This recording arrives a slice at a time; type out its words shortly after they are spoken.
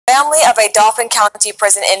family of a Dauphin County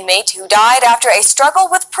prison inmate who died after a struggle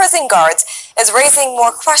with prison guards is raising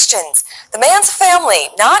more questions. The man's family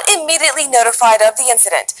not immediately notified of the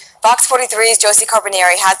incident. Fox 43's Josie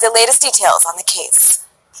Carbonari has the latest details on the case.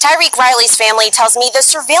 Tyrique Riley's family tells me the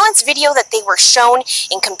surveillance video that they were shown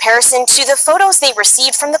in comparison to the photos they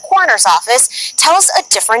received from the coroner's office tells a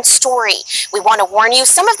different story. We want to warn you,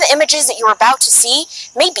 some of the images that you're about to see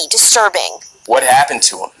may be disturbing. What happened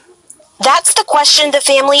to him? That's the question the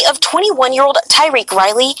family of 21-year-old Tyrique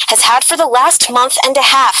Riley has had for the last month and a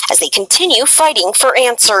half as they continue fighting for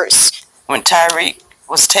answers. When Tyrique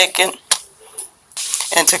was taken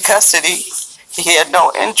into custody, he had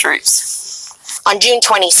no injuries. On June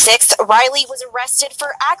 26th, Riley was arrested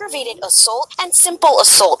for aggravated assault and simple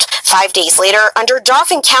assault. 5 days later, under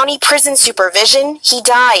Dauphin County prison supervision, he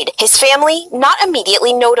died. His family not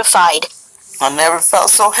immediately notified. I never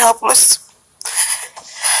felt so helpless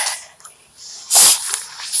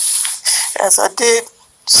as I did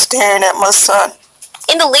staring at my son.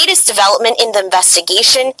 In the latest development in the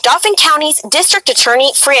investigation, Dauphin County's District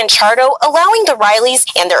Attorney Franchardo allowing the Rileys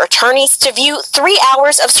and their attorneys to view 3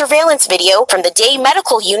 hours of surveillance video from the day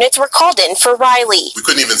medical units were called in for Riley. We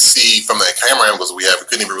couldn't even see, from the camera angles we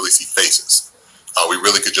couldn't even really see faces. We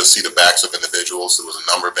really could just see the backs of individuals. There was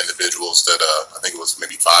a number of individuals that I think it was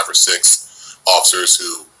maybe 5 or 6 officers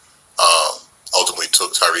who ultimately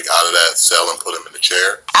took Tyrique out of that cell and put him in the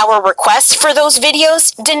chair. Our request for those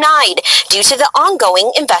videos denied due to the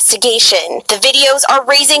ongoing investigation. The videos are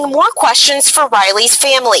raising more questions for Riley's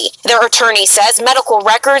family. Their attorney says medical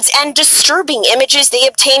records and disturbing images they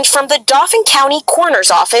obtained from the Dauphin County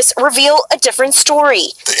Coroner's Office reveal a different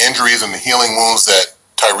story. The injuries and the healing wounds that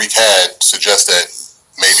Tyrique had suggest that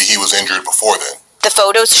maybe he was injured before then. The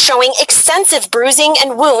photos showing extensive bruising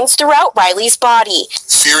and wounds throughout Riley's body.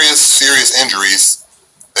 Serious injuries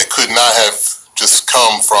that could not have just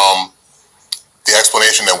come from the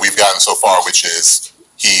explanation that we've gotten so far, which is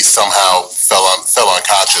he somehow fell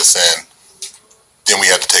unconscious and then we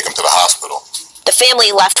had to take him to the hospital. The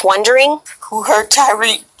family left wondering, who hurt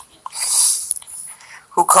Tyrique?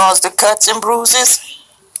 Who caused the cuts and bruises?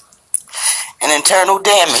 And internal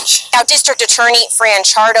damage. Now, District Attorney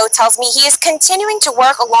Franchardo tells me he is continuing to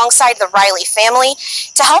work alongside the Riley family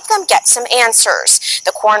to help them get some answers.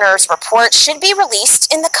 The coroner's report should be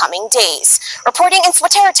released in the coming days. Reporting in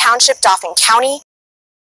Swatara Township, Dauphin County,